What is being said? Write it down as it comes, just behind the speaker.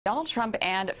Donald Trump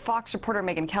and Fox reporter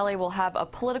Megyn Kelly will have a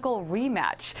political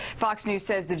rematch. Fox News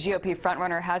says the GOP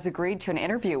frontrunner has agreed to an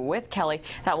interview with Kelly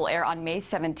that will air on May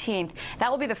 17th.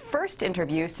 That will be the first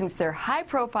interview since their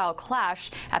high-profile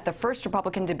clash at the first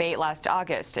Republican debate last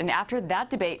August. And after that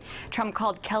debate, Trump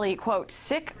called Kelly, quote,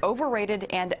 sick, overrated,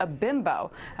 and a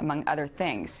bimbo, among other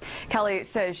things. Kelly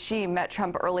says she met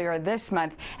Trump earlier this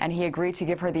month, and he agreed to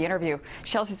give her the interview.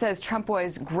 She also says Trump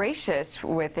was gracious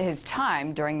with his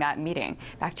time during that meeting.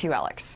 Back to you, Alex.